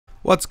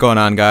What's going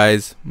on,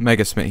 guys?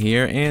 Megasmit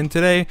here, and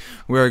today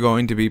we are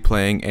going to be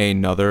playing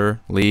another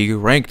League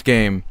ranked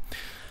game.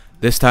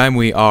 This time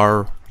we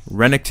are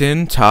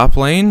Renekton top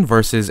lane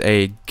versus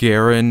a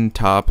Garen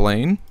top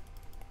lane.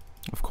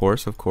 Of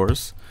course.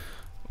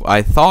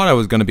 I thought I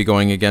was going to be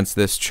going against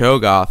this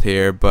Cho'Gath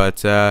here,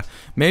 but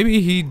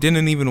maybe he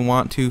didn't even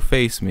want to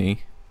face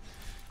me.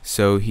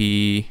 So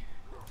he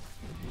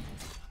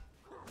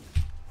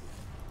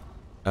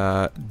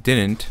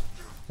didn't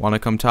want to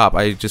come top.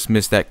 I just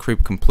missed that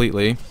creep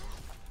completely.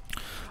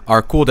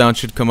 Our cooldown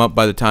should come up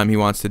by the time he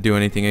wants to do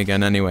anything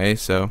again anyway,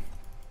 so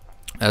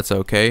that's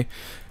okay.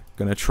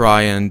 Gonna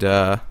try and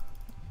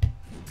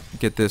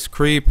get this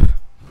creep,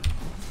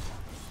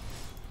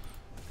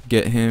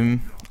 get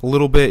him a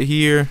little bit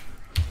here,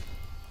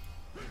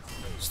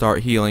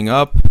 start healing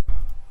up,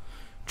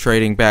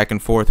 trading back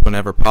and forth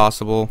whenever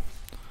possible.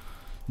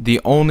 The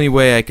only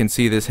way I can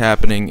see this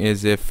happening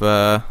is if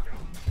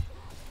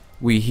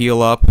we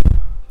heal up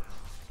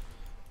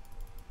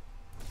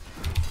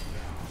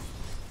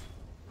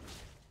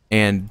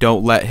and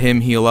don't let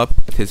him heal up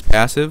with his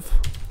passive.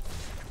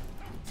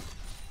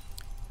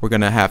 We're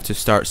gonna have to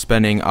start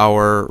spending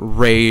our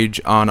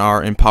rage on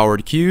our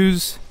empowered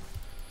Qs.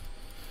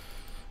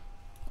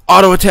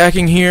 Auto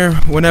attacking here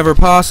whenever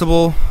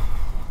possible.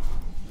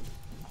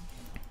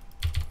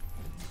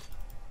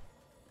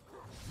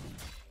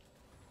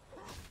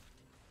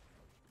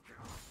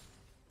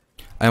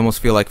 I almost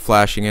feel like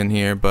flashing in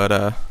here,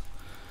 but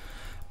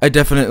I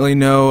definitely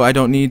know I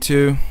don't need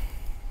to.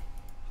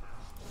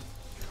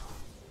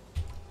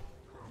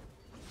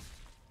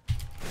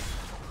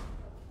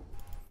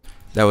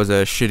 That was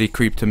a shitty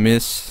creep to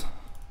miss.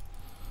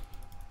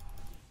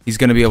 He's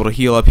going to be able to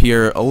heal up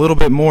here a little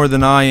bit more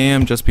than I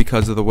am just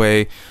because of the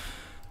way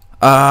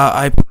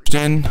I pushed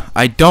in.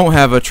 I don't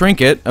have a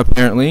trinket,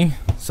 apparently.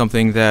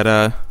 Something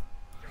that,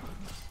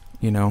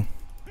 you know,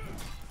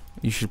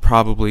 you should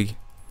probably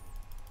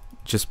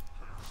just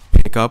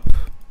pick up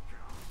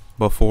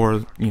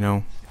before, you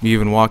know, you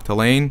even walk the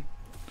lane.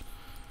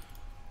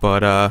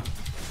 But, I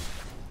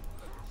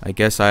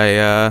guess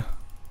I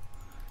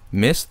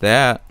missed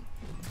that.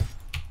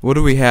 What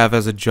do we have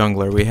as a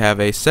jungler? We have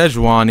a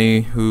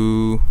Sejuani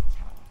who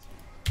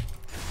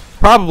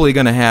probably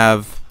gonna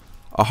have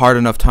a hard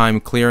enough time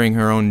clearing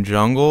her own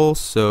jungle,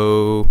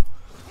 so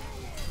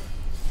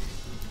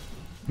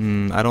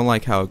I don't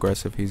like how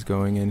aggressive he's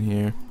going in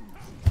here.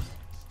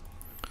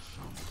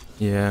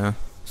 Yeah,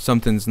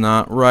 something's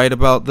not right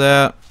about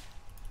that.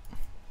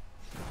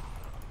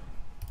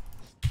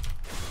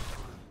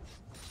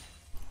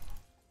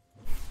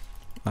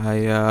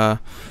 I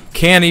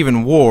can't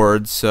even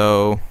ward,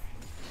 so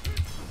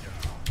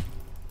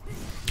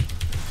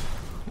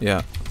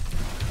yeah.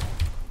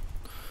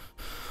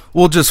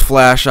 We'll just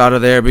flash out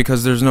of there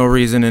because there's no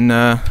reason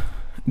in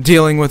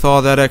dealing with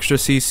all that extra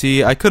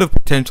CC. I could have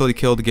potentially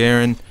killed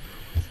Garen.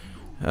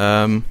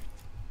 But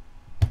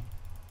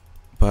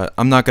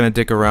I'm not going to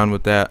dick around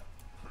with that.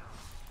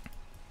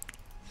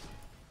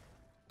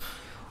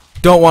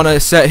 Don't want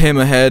to set him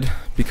ahead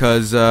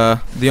because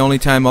the only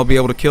time I'll be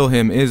able to kill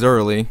him is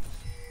early.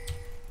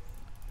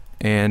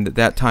 And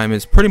that time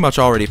is pretty much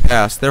already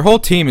passed. Their whole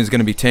team is going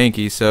to be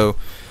tanky, so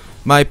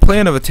my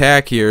plan of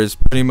attack here is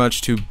pretty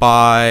much to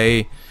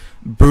buy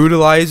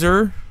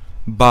Brutalizer,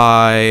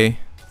 buy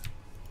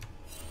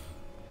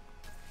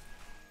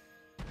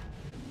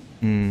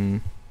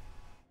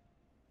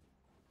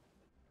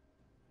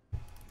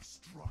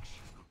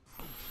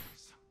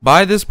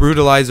buy this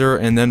Brutalizer,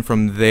 and then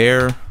from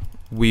there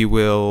we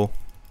will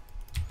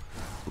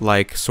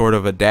like sort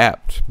of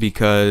adapt,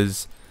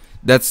 because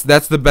that's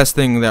the best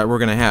thing that we're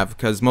gonna have,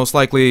 because most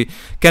likely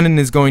Kennen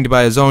is going to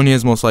buy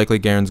Azonias, most likely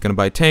Garen's gonna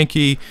buy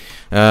tanky.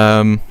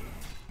 I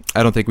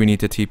don't think we need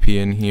to TP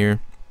in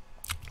here.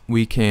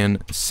 We can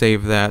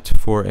save that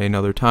for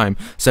another time.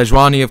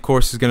 Sejuani, of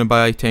course, is gonna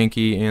buy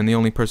tanky, and the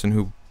only person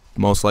who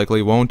most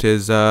likely won't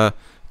is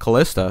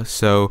Kalista.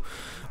 So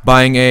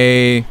buying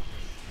a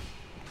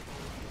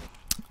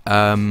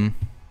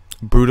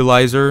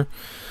Brutalizer,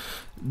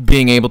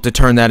 being able to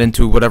turn that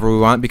into whatever we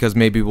want, because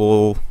maybe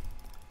we'll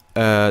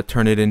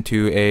turn it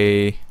into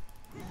a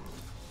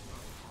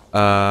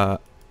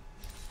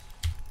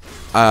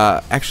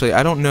actually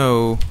I don't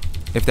know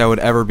if that would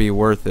ever be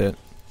worth it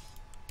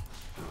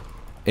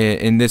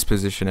in this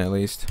position, at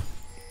least.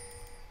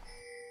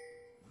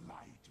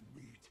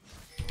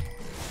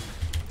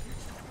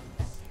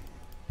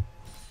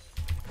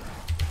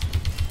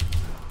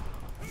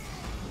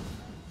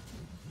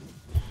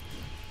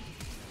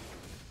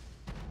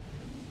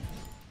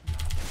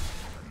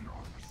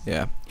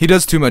 Yeah, he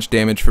does too much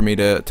damage for me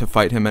to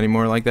fight him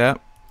anymore like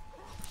that.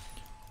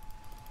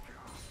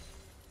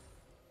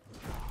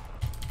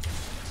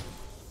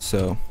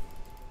 So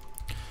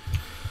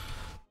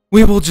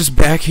we will just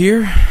back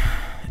here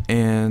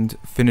and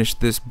finish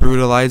this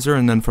Brutalizer,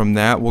 and then from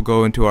that we'll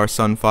go into our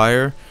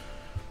Sunfire.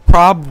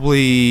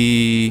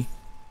 Probably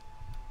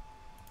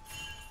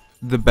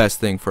the best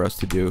thing for us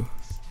to do.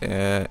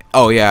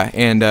 Oh yeah,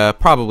 and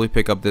probably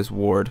pick up this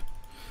ward.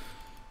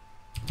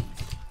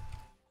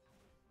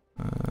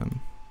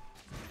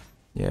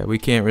 Yeah, we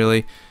can't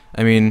really...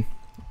 I mean,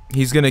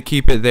 he's going to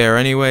keep it there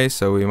anyway,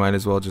 so we might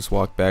as well just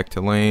walk back to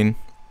lane.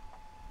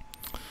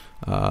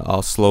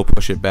 I'll slow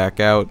push it back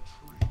out.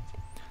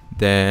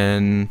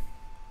 Then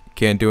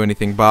can't do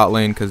anything bot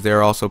lane because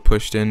they're also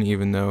pushed in,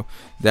 even though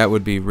that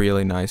would be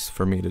really nice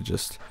for me to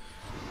just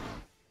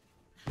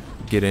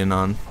get in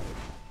on.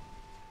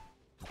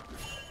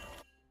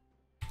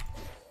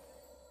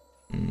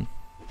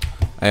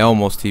 I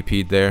almost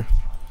TP'd there.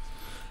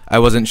 I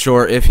wasn't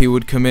sure if he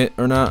would commit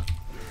or not.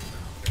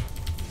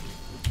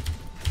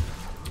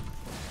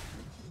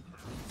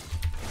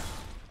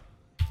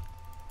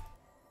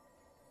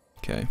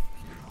 Okay.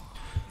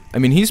 I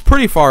mean, he's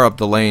pretty far up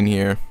the lane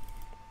here.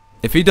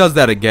 If he does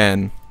that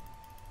again,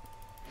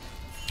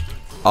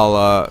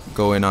 I'll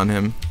go in on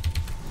him.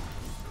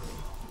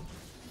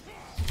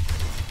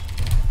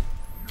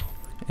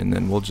 And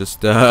then we'll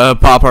just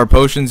pop our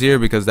potions here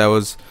because that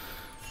was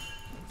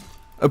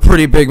a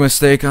pretty big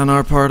mistake on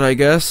our part, I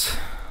guess.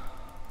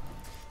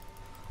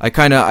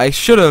 I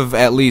should have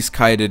at least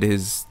kited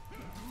his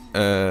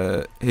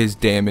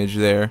damage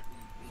there.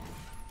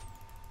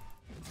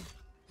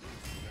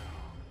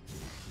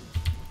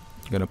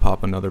 Gonna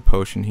pop another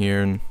potion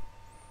here and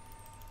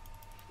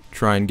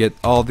try and get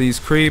all these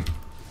creep.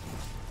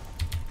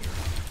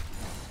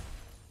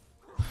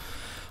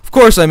 Of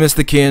course I missed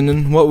the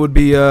cannon. What would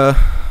be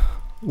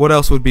what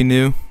else would be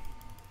new?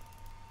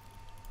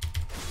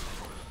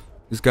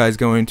 This guy's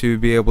going to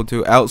be able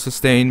to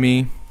out-sustain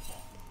me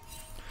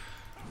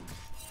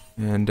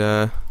and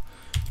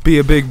be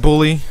a big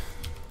bully.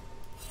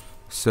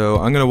 So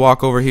I'm gonna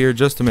walk over here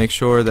just to make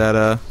sure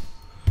that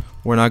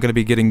we're not gonna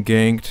be getting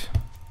ganked.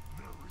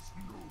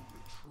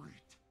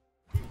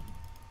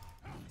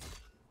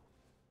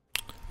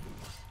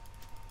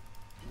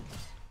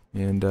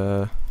 And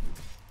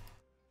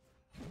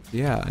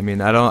yeah, I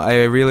mean,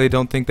 I really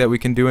don't think that we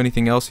can do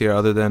anything else here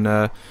other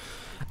than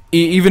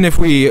even if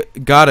we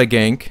got a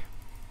gank,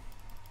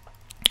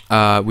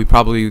 we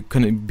probably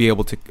couldn't be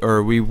able to,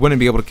 or we wouldn't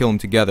be able to kill him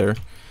together.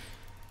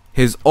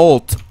 His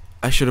ult,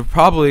 I should have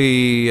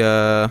probably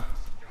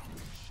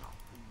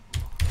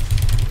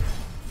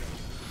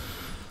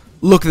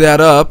looked that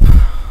up,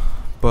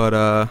 but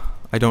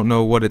I don't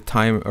know what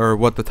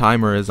what the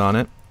timer is on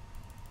it.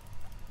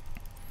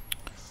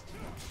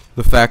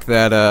 The fact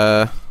that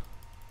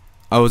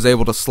I was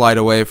able to slide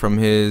away from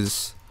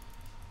his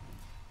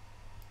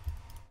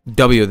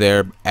W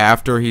there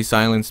after he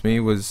silenced me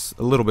was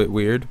a little bit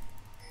weird.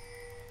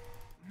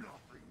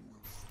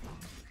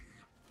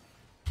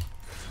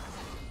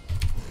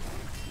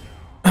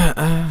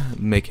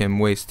 Make him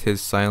waste his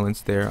silence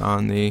there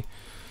on the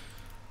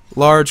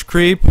large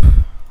creep.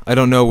 I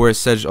don't know where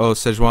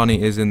Sejuani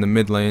is in the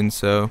mid lane,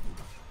 so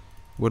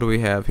what do we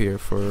have here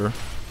for...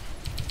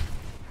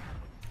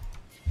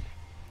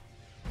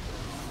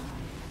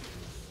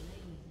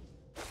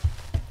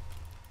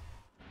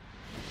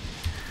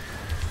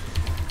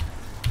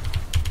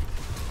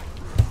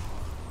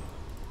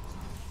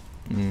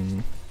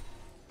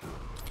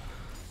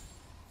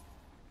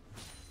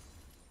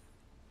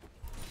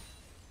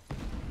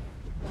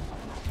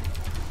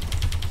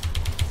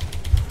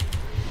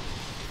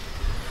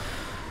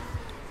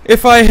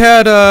 If I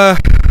had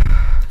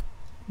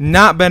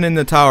not been in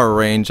the tower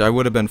range, I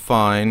would have been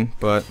fine,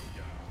 but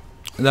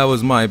that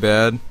was my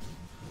bad.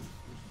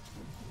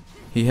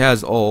 He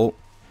has ult.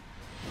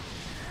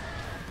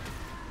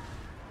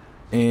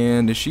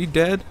 And is she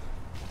dead?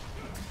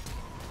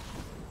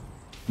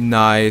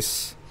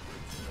 Nice.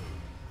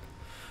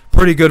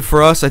 Pretty good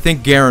for us. I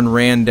think Garen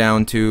ran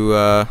down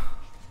to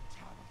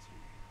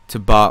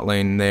bot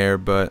lane there,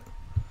 but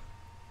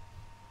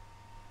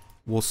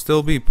we'll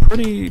still be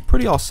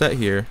pretty all set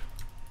here.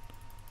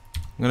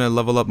 I'm gonna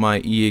level up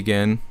my E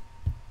again.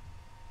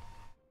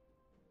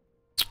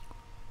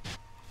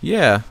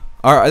 Yeah,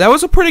 that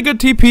was a pretty good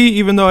TP,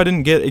 even though I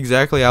didn't get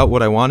exactly out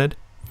what I wanted.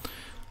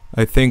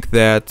 I think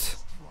that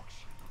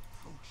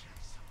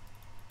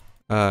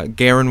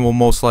Garen will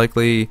most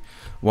likely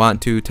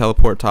want to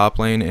teleport top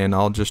lane, and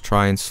I'll just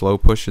try and slow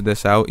push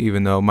this out,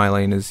 even though my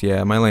lane is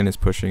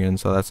pushing in,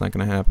 so that's not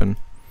gonna happen.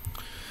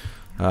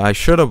 I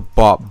should have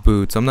bought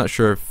boots. I'm not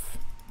sure if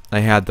I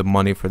had the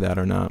money for that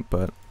or not,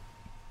 but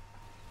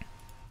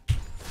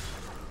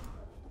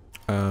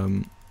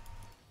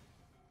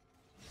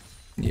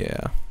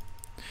yeah,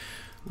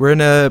 we're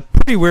in a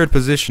pretty weird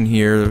position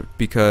here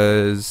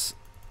because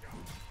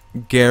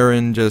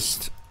Garen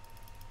just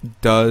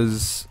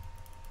does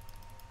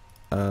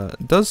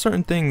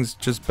certain things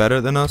just better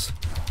than us.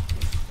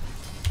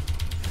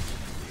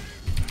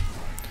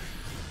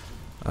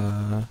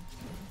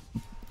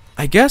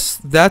 I guess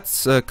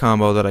that's a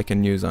combo that I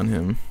can use on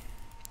him.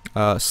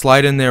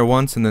 Slide in there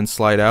once and then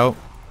slide out.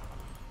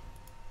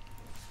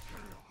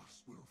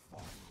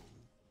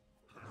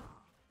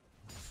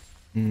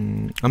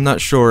 I'm not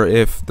sure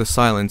if the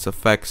silence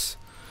affects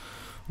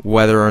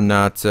whether or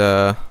not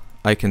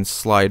I can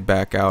slide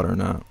back out or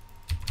not.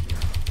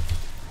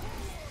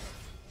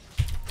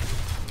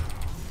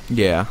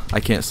 Yeah,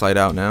 I can't slide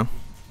out now.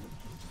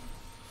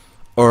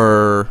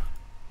 Or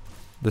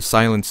the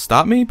silence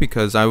stop me?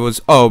 Because I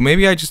was... Oh,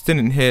 maybe I just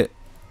didn't hit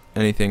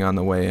anything on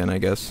the way in, I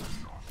guess.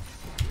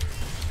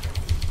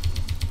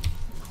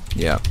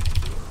 Yeah.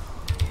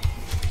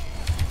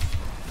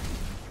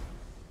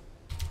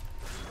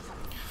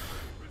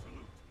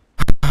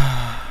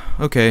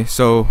 Okay,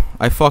 so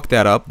I fucked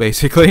that up,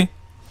 basically.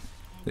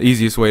 The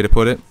easiest way to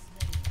put it.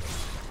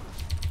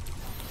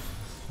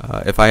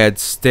 If I had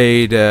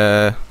stayed...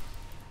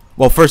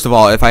 well, first of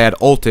all, if I had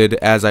ulted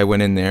as I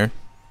went in there,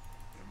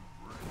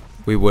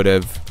 we would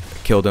have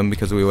killed him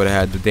because we would have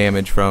had the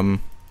damage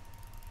from...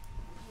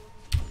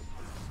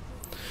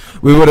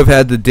 We would have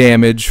had the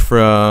damage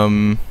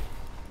from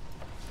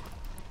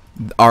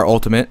our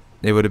ultimate.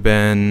 It would have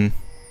been...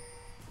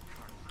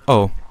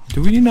 Oh,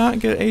 do we not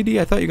get AD?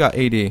 I thought you got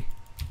AD.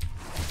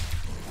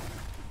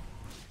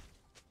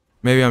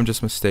 Maybe I'm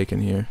just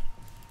mistaken here.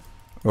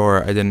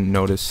 Or I didn't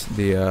notice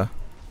the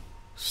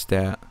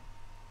stat.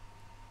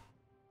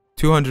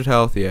 200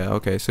 health, yeah,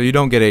 okay. So you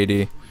don't get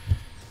AD.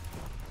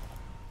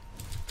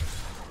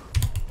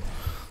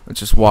 Let's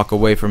just walk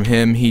away from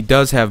him. He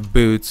does have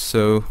boots,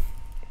 so...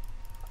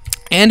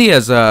 And he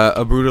has a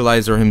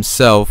brutalizer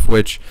himself,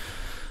 which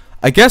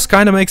I guess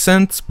kind of makes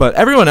sense, but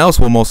everyone else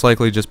will most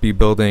likely just be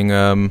building...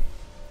 well,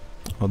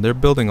 they're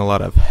building a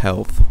lot of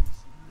health.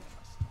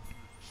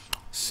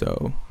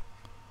 So...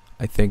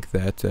 I think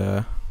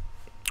that,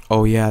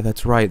 oh yeah,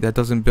 that's right, that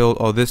doesn't build,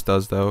 oh this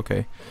does though,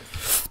 okay.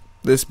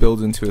 This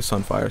builds into a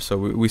Sunfire, so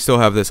we still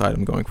have this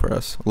item going for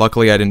us.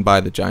 Luckily I didn't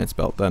buy the Giant's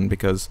Belt then,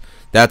 because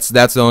that's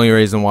the only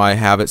reason why I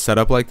have it set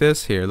up like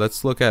this. Here,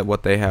 let's look at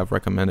what they have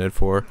recommended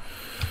for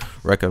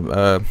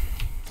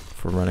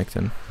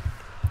Renekton.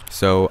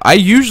 So, I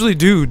usually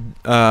do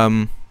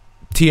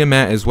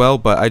Tiamat as well,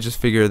 but I just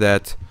figure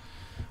that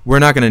we're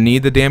not going to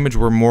need the damage,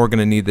 we're more going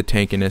to need the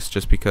tankiness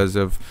just because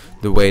of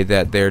the way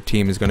that their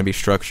team is going to be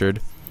structured.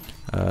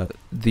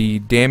 The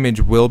damage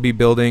will be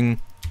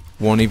building,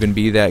 won't even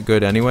be that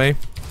good anyway.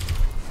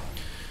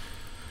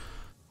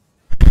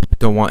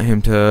 Don't want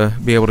him to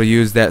be able to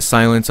use that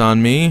silence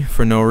on me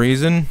for no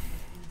reason.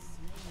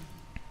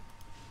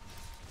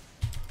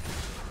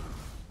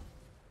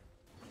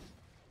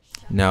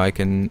 Now I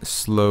can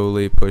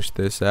slowly push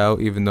this out,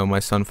 even though my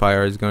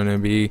Sunfire is going to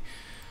be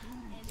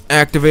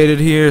activated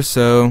here,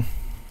 so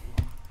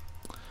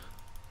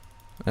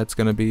that's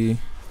gonna be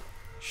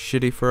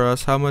shitty for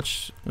us. How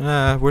much?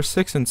 We're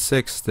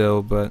 6-6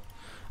 still, but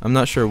I'm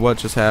not sure what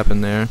just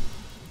happened there.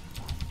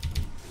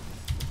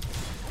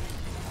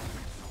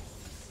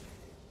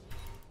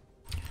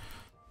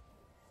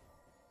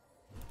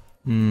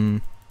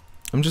 I'm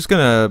just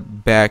gonna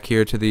back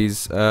here to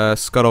these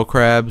scuttle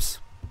crabs.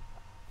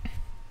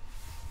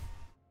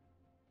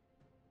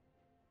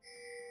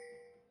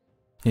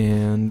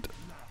 And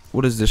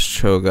what is this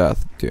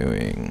Cho'Gath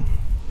doing?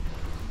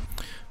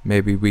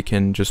 Maybe we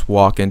can just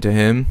walk into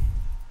him.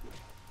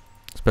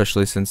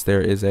 Especially since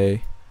there is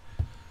a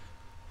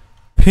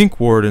pink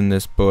ward in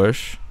this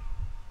bush.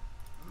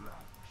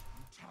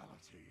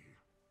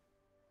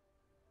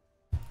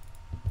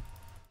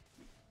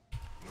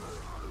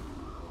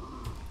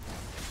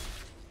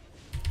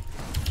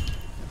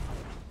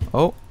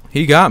 Oh,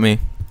 he got me.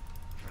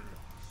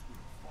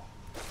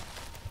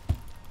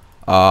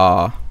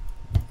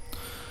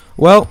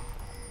 Well,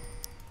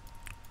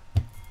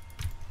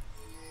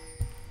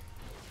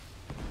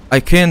 I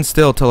can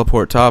still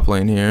teleport top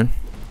lane here.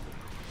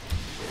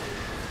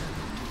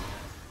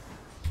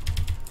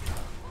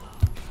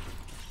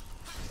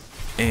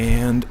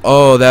 And,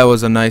 oh, that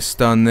was a nice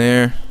stun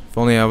there. If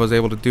only I was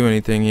able to do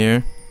anything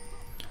here.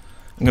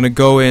 I'm going to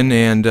go in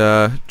and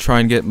try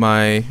and get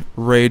my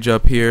rage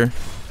up here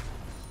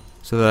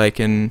so that I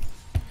can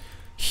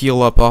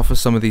heal up off of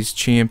some of these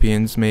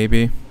champions,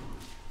 maybe.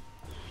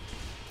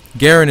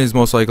 Garen is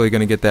most likely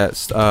going to get that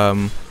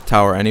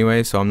tower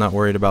anyway, so I'm not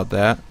worried about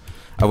that.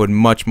 I would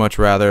much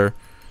rather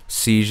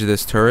siege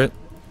this turret,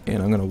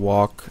 and I'm going to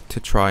walk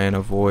to try and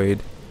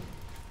avoid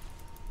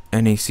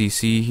any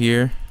CC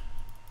here.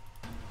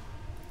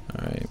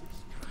 Alright,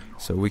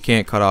 so we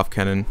can't cut off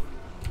Kennen.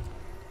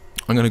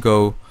 I'm going to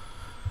go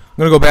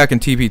back and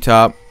TP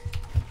top.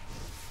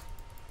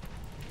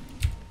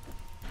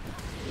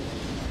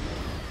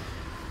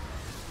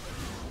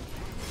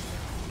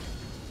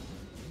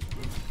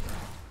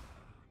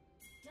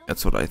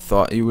 That's what I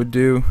thought you would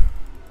do.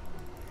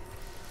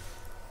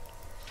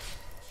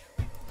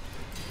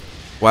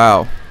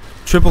 Wow.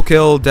 Triple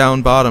kill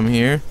down bottom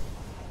here.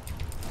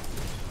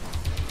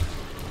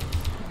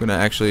 I'm gonna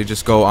actually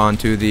just go on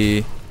to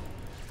the...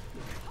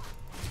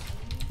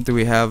 Do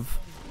we have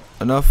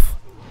enough?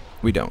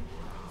 We don't.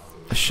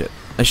 Shit.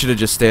 I should have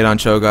just stayed on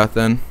Cho'Gath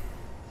then.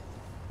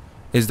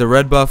 Is the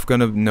red buff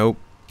gonna... Nope.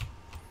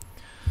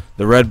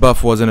 The red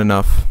buff wasn't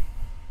enough.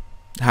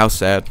 How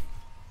sad.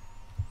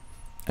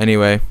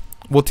 Anyway,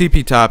 we'll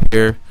TP top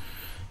here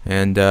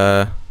and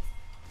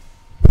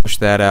push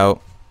that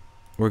out.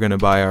 We're gonna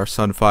buy our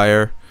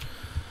Sunfire.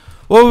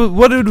 Well,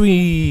 what did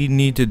we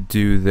need to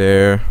do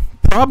there?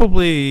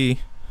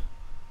 Probably...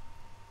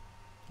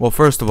 Well,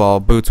 first of all,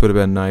 boots would have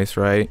been nice,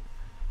 right?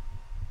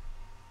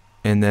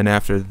 And then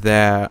after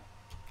that,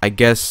 I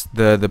guess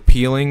the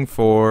peeling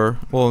for,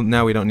 well,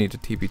 now we don't need to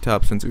TP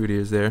top since Udyr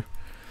is there.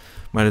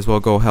 Might as well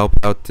go help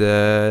out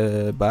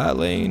bot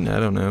lane. I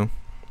don't know.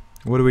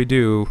 What do we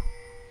do?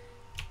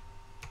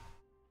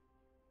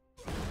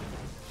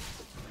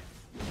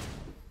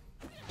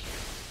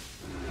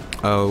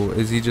 Oh,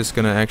 is he just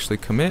gonna actually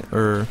commit,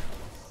 or?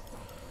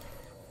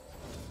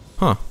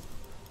 Huh.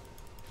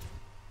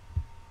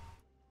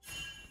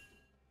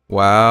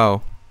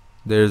 Wow.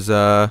 There's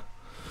a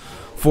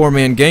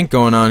 4-man gank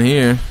going on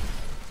here.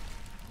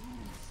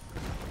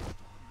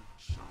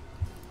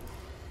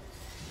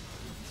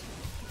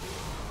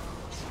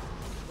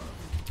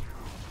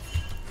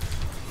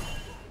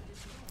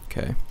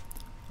 Okay.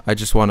 I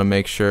just want to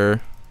make sure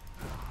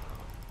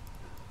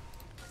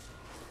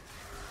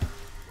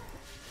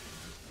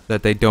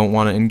that they don't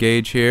want to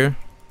engage here.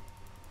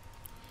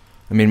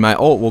 I mean, my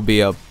ult will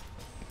be up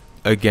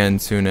again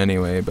soon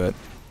anyway, but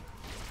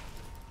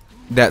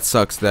that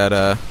sucks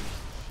that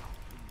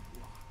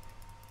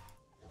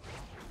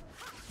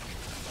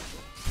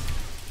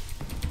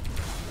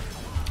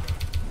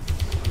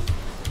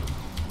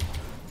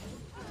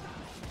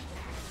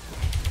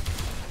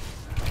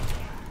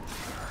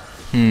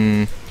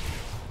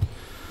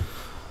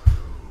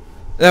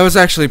that was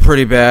actually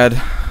pretty bad.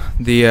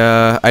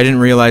 I didn't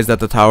realize that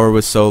the tower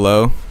was so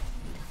low.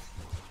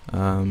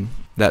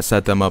 That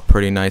set them up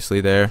pretty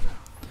nicely there.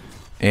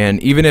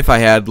 And even if I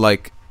had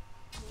like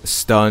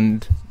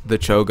stunned the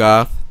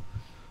Cho'Gath,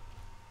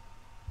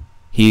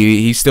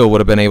 he still would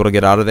have been able to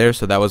get out of there.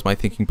 So that was my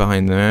thinking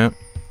behind that.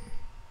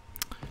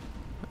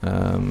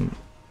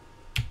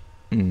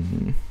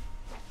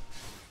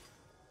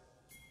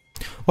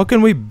 What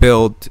can we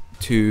build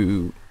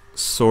to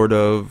sort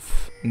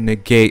of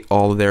negate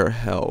all their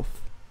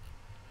health?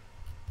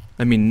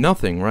 I mean,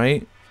 nothing,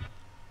 right?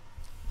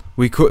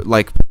 We could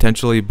like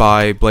potentially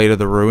buy Blade of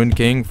the Ruined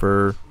King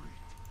for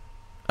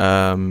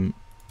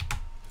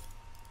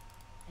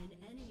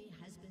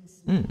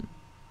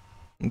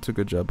that's a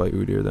good job by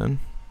Udyr then.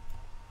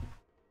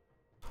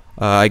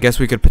 I guess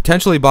we could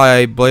potentially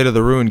buy Blade of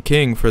the Ruined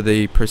King for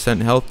the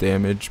 % health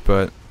damage,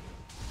 but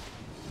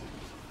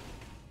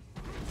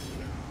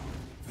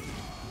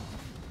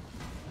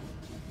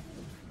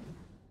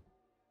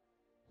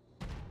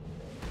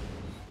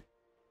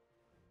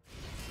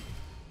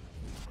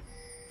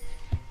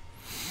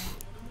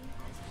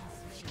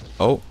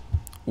oh,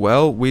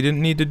 well, we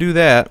didn't need to do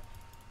that.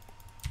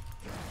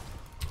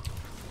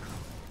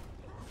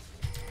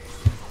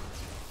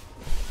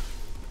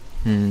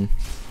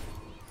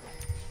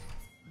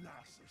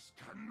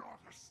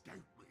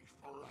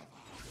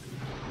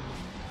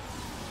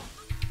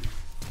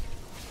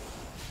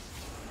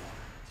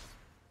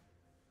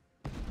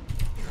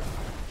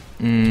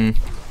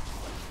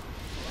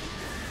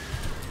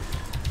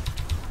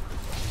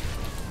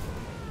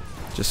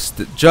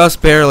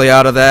 Just barely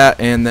out of that,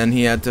 and then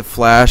he had to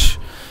flash,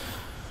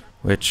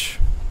 which,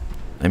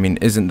 I mean,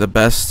 isn't the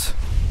best.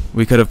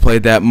 We could have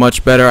played that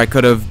much better. I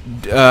could have,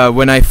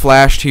 when I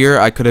flashed here,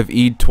 I could have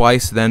E'd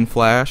twice, then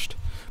flashed,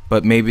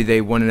 but maybe they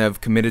wouldn't have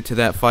committed to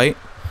that fight.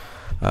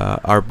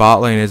 Our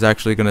bot lane is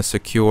actually going to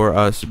secure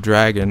us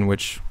Dragon,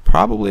 which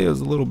probably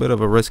is a little bit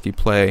of a risky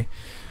play.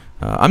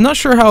 I'm not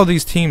sure how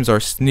these teams are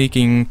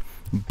sneaking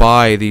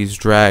by these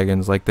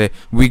dragons. Like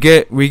we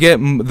get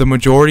the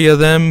majority of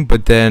them,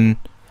 but then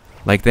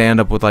like they end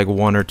up with like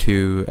 1 or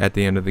 2 at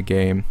the end of the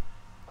game.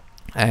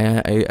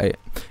 I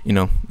you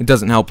know, it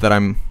doesn't help that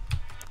I'm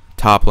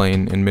top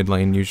lane and mid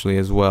lane usually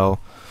as well,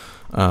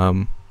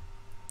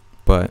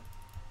 but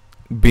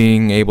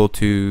being able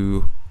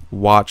to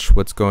watch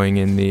what's going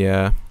in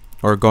the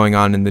or going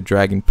on in the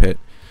dragon pit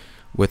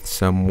with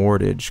some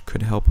wardage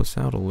could help us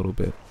out a little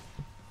bit.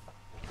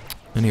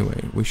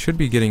 Anyway, we should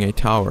be getting a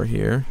tower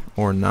here,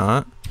 or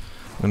not.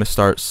 I'm gonna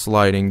start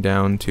sliding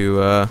down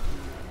to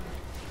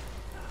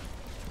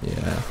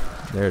yeah,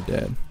 they're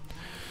dead.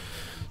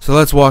 So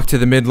let's walk to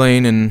the mid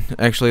lane, and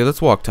actually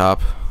let's walk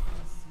top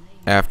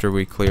after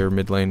we clear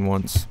mid lane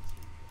once,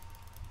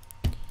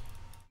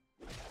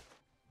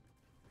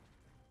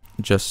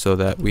 just so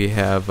that we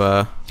have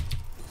okay.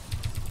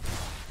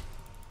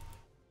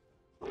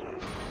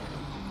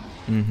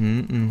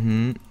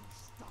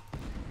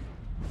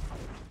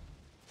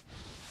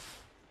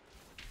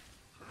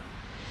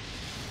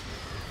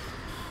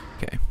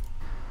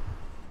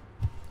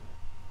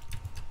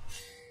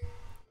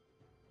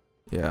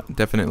 Yeah,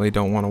 definitely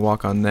don't want to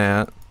walk on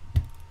that.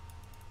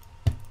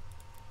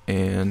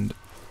 And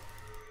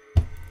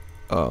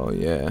oh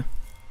yeah,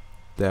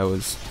 that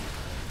was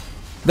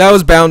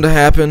bound to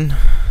happen,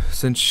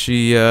 since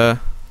she as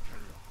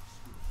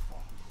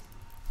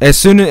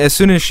soon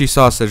as she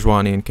saw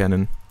Sejuani and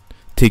Kennen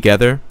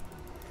together,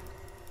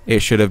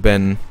 it should have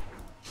been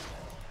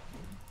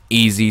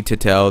easy to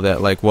tell that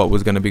like what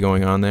was going to be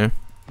going on there.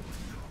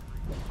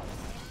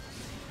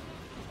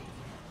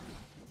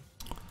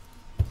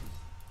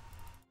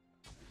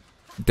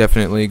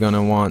 Definitely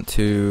gonna want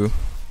to,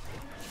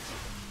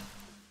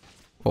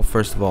 well,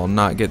 first of all,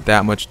 not get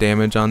that much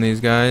damage on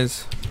these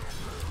guys.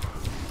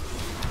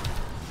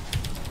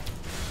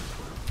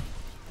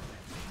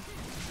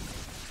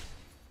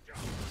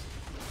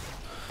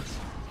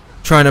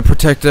 Trying to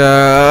protect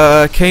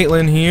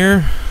Caitlyn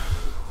here.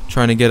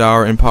 Trying to get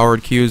our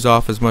empowered Qs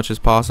off as much as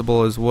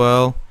possible as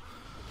well.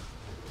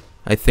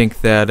 I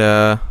think that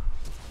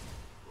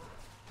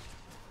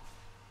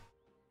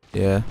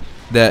yeah,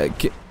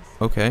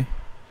 okay.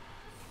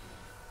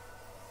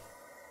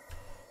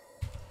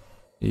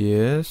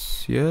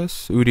 Yes,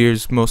 yes.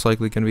 Udyr's most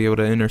likely going to be able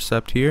to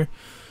intercept here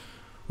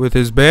with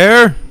his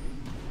bear.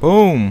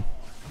 Boom.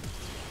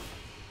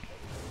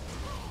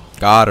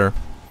 Got her.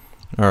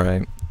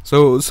 Alright.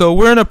 So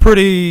we're in a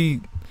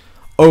pretty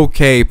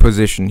okay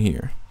position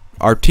here.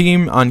 Our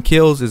team on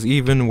kills is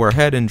even. We're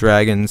head in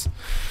dragons.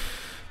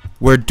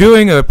 We're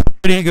doing a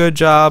pretty good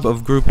job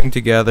of grouping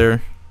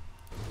together.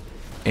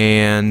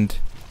 And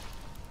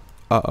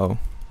uh-oh.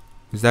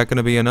 Is that going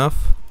to be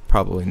enough?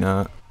 Probably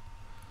not.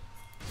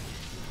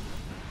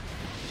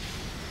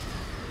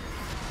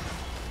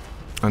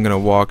 I'm going to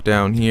walk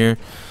down here,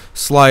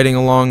 sliding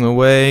along the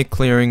way,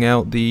 clearing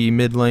out the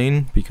mid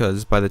lane,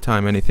 because by the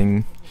time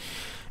anything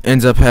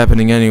ends up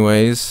happening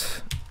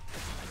anyways,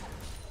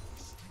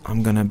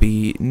 I'm going to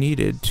be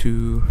needed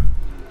to,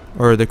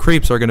 or the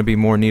creeps are going to be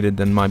more needed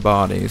than my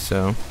body,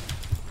 so I'm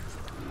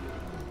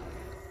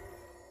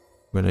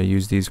going to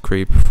use these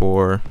creep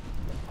for a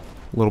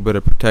little bit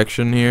of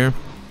protection here.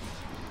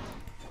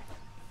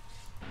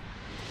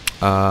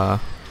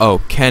 Oh,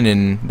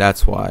 Kennen,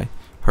 that's why.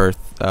 Her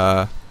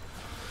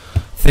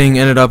thing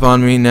ended up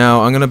on me.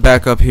 Now I'm gonna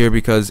back up here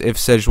because if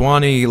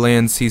Sejuani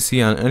lands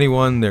CC on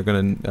anyone, they're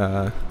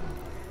gonna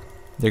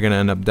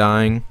end up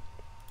dying.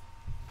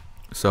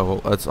 So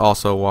let's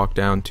also walk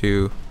down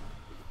to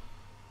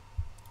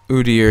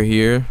Udyr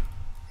here,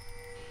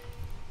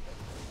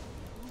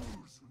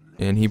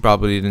 and he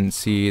probably didn't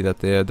see that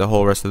the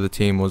whole rest of the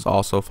team was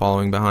also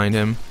following behind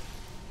him,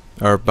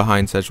 or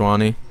behind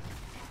Sejuani.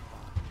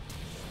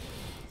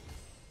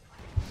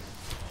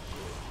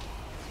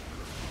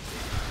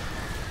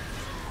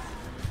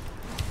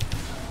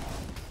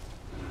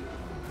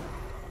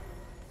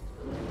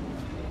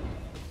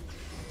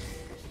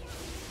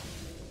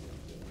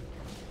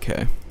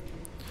 Okay.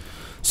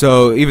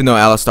 So even though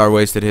Alistar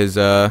wasted his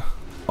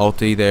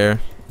ulti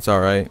there, it's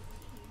alright.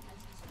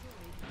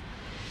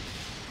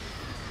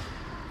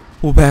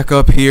 We'll back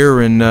up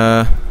here and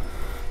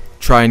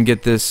try and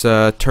get this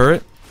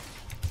turret.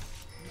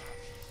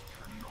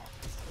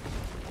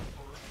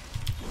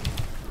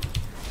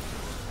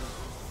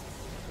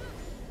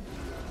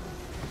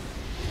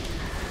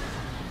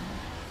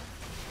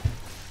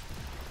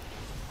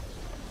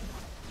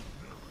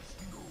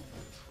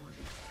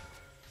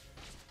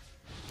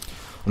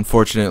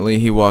 Unfortunately,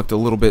 he walked a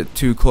little bit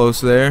too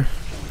close there.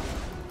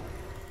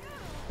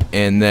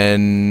 And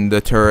then the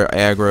turret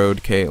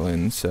aggroed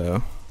Caitlyn,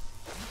 so.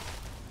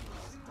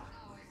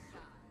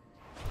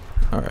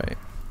 Alright.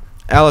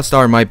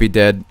 Alistar might be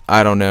dead.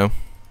 I don't know.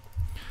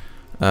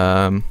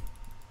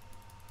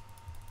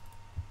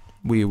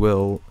 We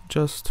will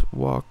just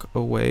walk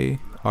away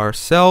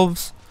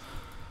ourselves.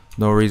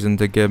 No reason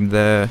to give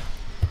them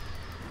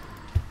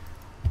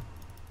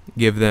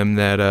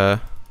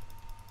that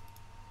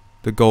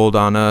the gold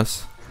on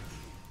us.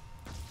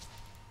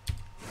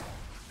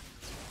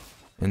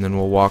 And then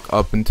we'll walk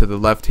up and to the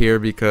left here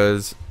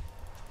because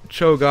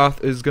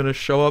Cho'Gath is gonna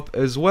show up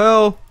as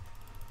well.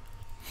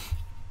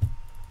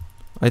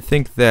 I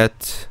think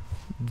that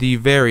the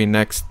very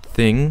next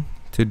thing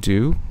to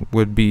do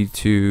would be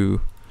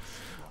to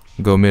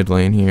go mid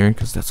lane here,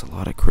 because that's a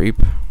lot of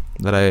creep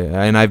that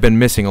I've been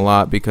missing a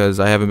lot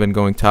because I haven't been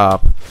going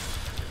top,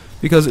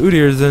 because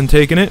Udyr's then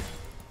taking it.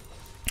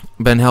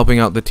 Been helping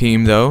out the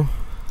team though,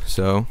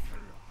 so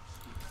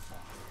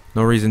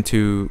no reason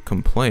to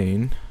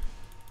complain.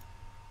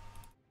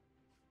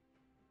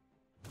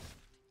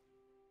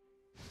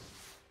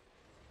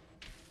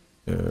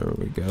 There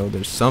we go.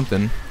 There's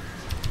something.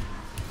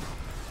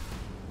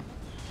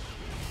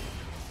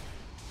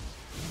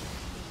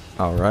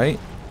 Alright.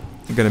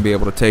 I'm going to be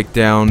able to take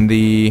down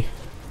their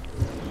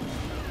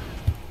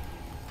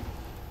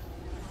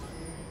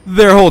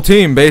whole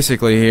team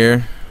basically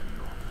here.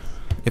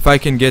 If I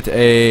can get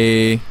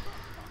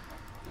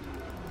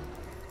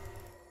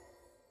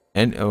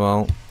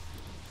well,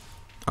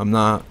 I'm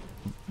not,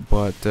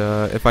 but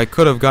if I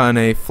could have gotten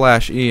a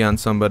flash E on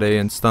somebody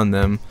and stunned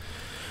them,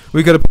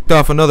 we could have picked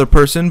off another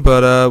person,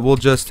 but we'll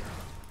just,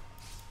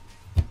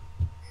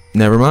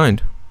 never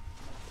mind.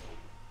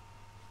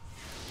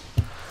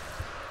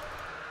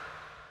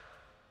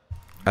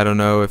 I don't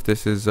know if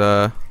this is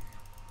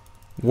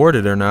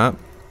warded or not.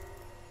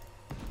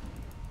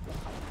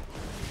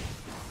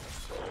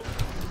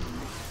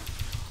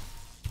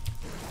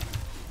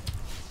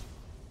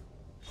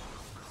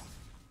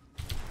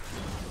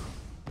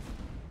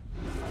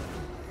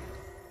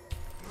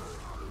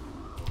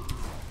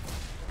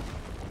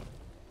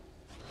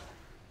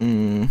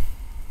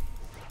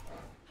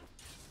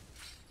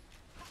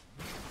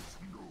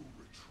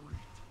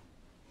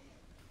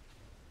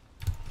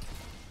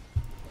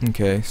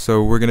 Okay,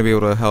 so we're gonna be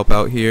able to help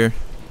out here.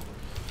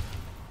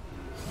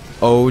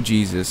 Oh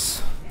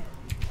Jesus.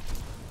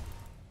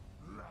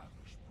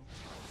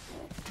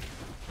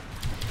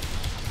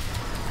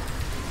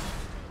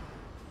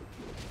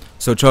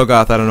 So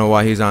Cho'Gath, I don't know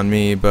why he's on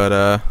me, but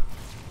I'm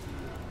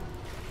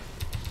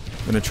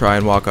gonna try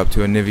and walk up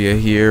to Anivia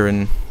here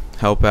and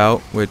help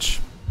out, which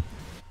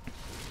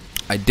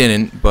I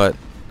didn't, but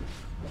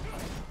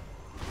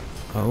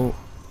oh,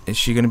 is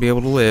she gonna be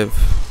able to live?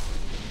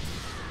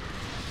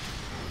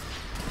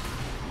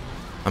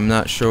 I'm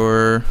not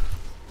sure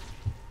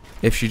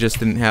if she just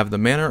didn't have the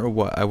mana or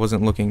what. I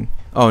wasn't looking.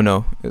 Oh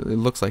no, it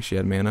looks like she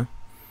had mana.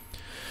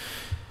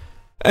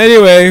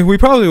 Anyway, we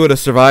probably would have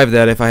survived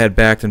that if I had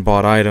backed and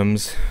bought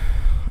items.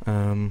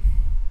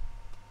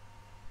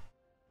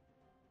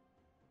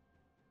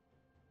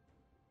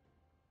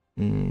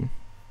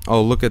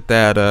 Oh, look at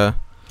that.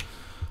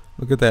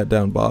 Look at that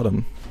down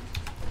bottom.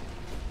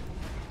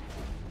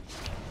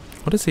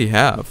 What does he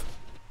have?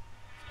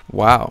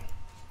 Wow.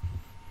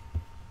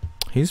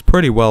 He's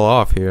pretty well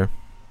off here.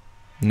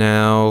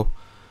 Now,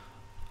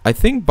 I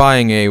think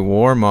buying a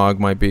Warmog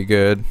might be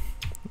good.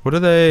 What are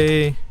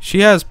they? She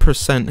has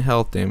 %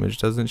 health damage,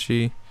 doesn't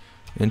she?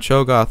 And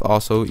Cho'Gath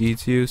also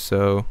eats you,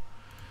 so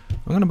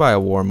I'm gonna buy a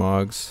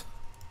Warmogs.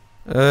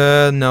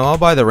 No, I'll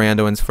buy the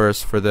Randuins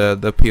first for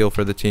the peel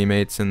for the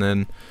teammates, and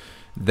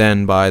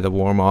then buy the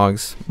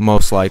Warmogs,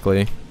 most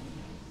likely.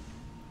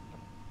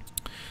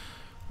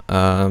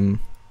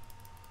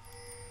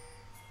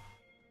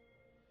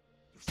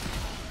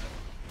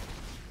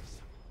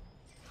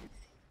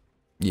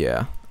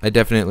 Yeah, I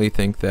definitely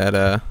think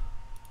that,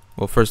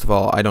 well, first of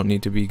all, I don't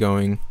need to be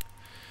going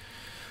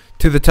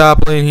to the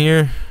top lane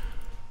here.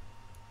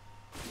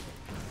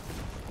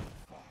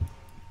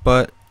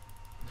 But,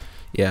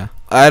 yeah,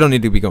 I don't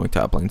need to be going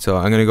top lane, so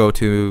I'm going to go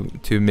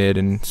to mid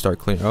and start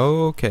clearing.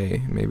 Oh,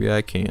 okay, maybe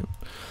I can't.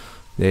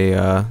 They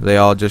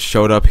all just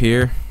showed up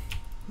here.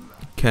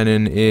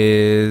 Kennen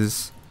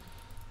is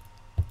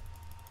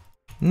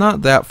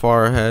not that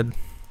far ahead,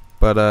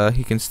 but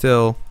he can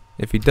still,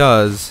 if he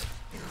does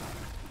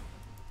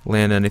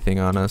land anything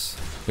on us,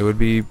 it would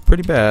be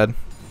pretty bad.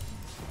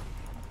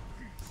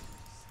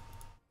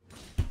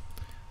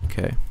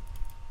 Okay,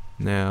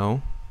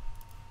 now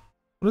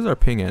what is our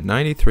ping at?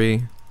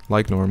 93,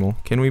 like normal.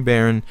 Can we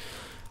Baron?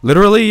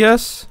 Literally,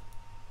 yes.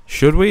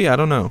 Should we? I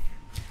don't know.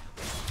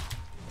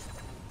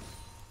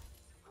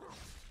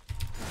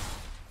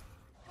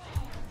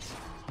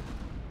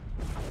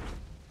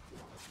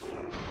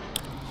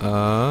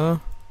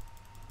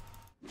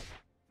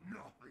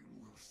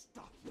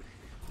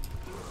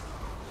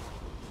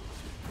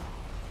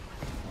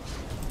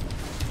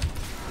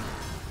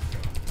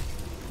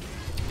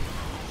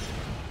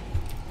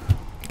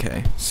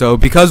 Okay, so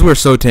because we're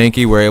so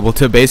tanky, we're able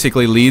to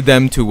basically lead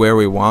them to where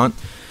we want.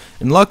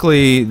 And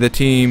luckily, the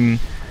team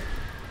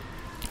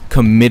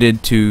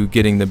committed to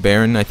getting the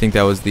Baron. I think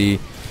that was the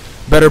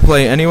better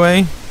play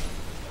anyway.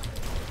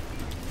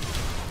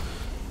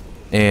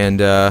 And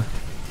we're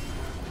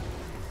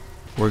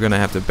going to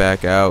have to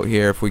back out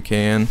here if we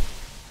can.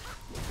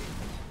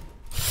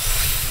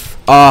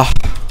 Ah,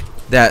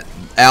 that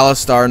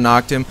Alistar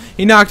knocked him.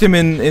 He knocked him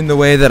in the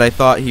way that I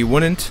thought he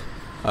wouldn't.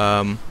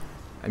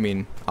 I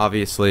mean,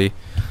 obviously,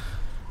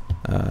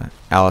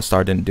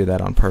 Alistar didn't do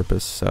that on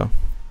purpose, so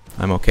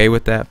I'm okay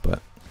with that,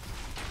 but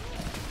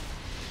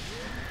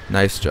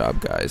nice job,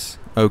 guys.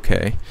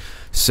 Okay,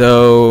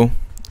 so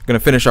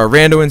gonna finish our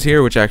Randuins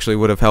here, which actually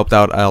would have helped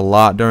out a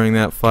lot during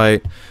that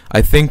fight.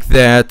 I think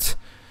that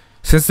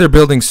since they're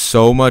building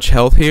so much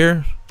health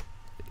here,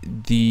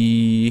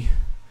 the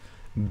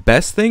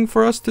best thing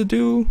for us to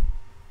do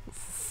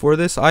for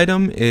this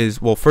item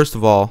is, well, first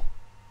of all,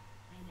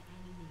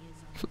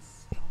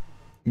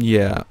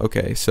 yeah,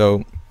 okay,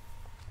 so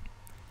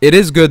it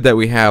is good that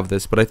we have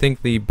this, but I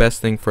think the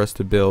best thing for us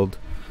to build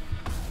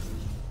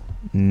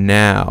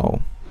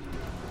now,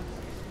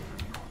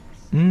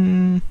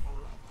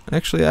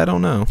 actually, I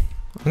don't know.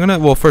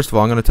 Well, first of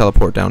all, I'm gonna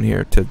teleport down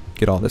here to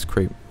get all this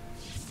creep.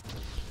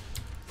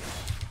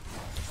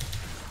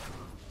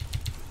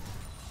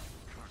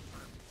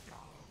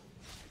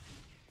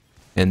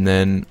 And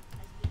then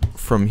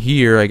from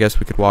here, I guess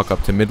we could walk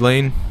up to mid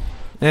lane.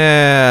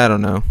 I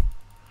don't know.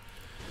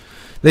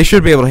 They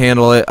should be able to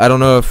handle it. I don't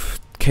know if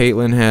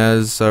Caitlyn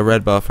has a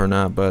red buff or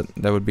not, but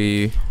that would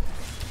be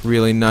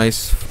really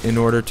nice in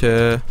order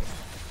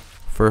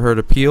for her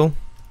to peel.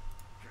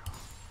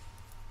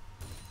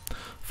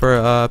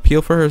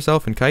 Peel for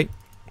herself and kite.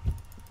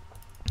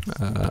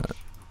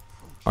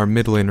 Our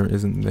mid laner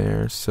isn't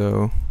there,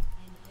 so,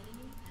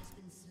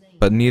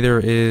 but neither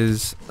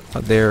is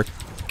their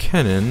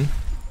Kennen,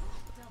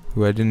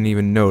 who I didn't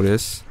even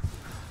notice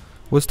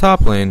was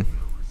top lane.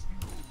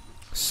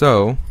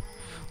 So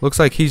looks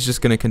like he's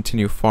just gonna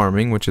continue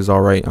farming, which is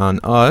alright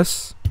on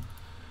us. I'm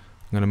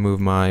gonna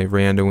move my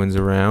Randuins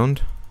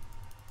around.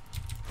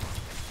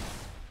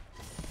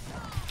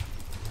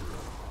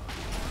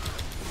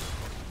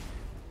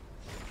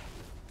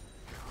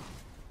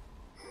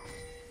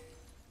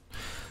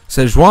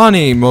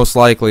 Sejuani most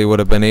likely would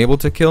have been able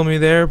to kill me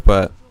there,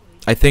 but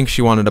I think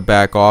she wanted to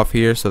back off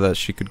here so that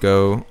she could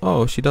go.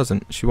 Oh, she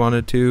doesn't. She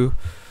wanted to.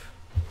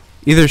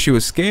 Either she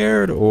was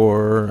scared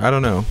or I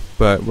don't know.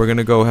 But we're going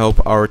to go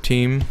help our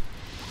team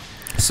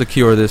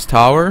secure this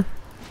tower.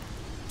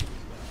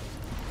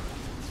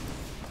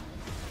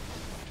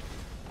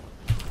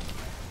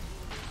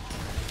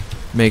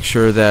 make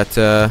sure that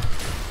oh,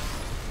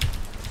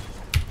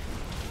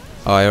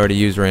 I already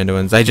used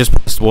randomins. I just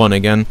pressed 1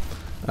 again.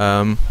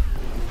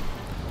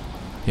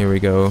 Here we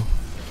go.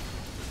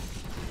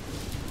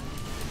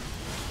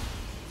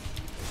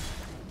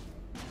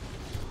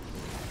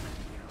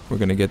 We're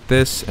gonna get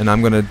this, and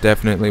I'm gonna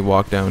definitely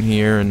walk down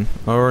here, and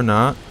or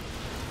not.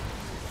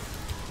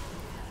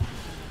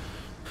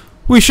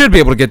 We should be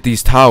able to get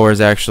these towers,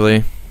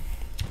 actually.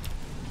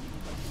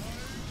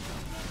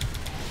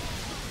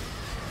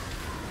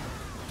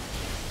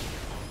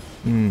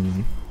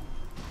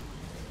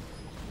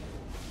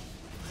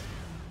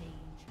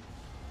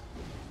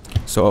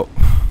 So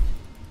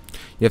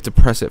you have to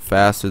press it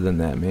faster than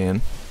that,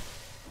 man.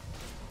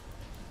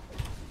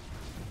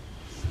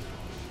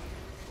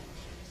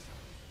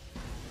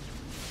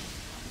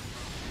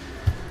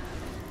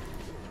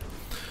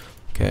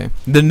 Okay.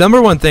 The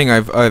number one thing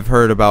I've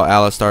heard about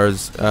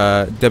Alistar's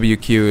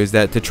WQ is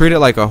that to treat it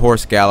like a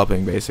horse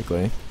galloping,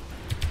 basically.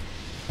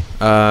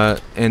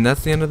 And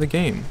that's the end of the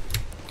game.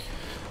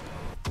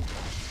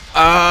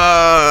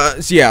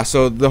 So yeah,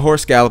 so the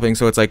horse galloping,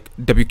 so it's like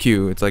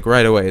WQ, it's like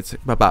right away, it's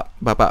bop bop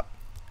bop bop.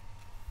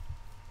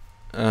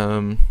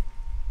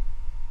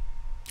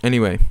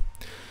 Anyway,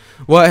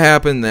 what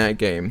happened in that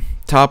game?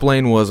 Top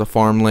lane was a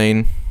farm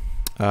lane.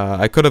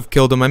 I could have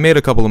killed him. I made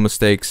a couple of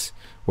mistakes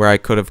where I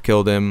could have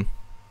killed him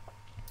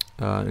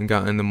and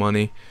gotten the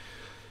money.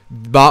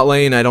 Bot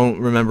lane, I don't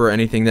remember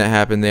anything that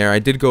happened there. I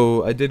did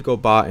go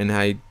bot, and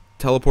I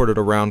teleported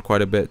around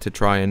quite a bit to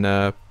try and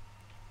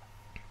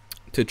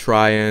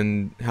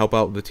help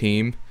out the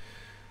team.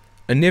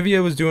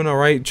 Anivia was doing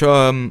alright.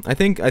 I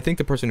think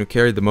the person who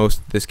carried the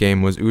most this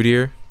game was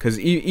Udyr, because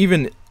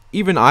even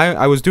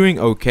I was doing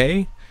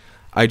okay.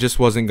 I just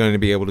wasn't going to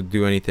be able to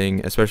do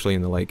anything, especially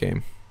in the late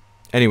game.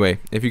 Anyway,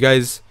 if you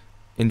guys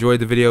enjoyed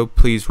the video,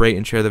 please rate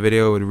and share the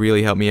video. It would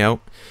really help me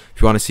out.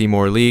 If you want to see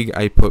more League,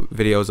 I put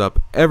videos up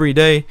every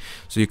day,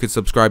 so you could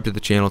subscribe to the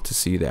channel to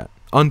see that.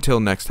 Until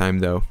next time,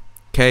 though.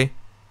 Okay?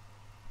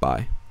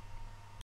 Bye.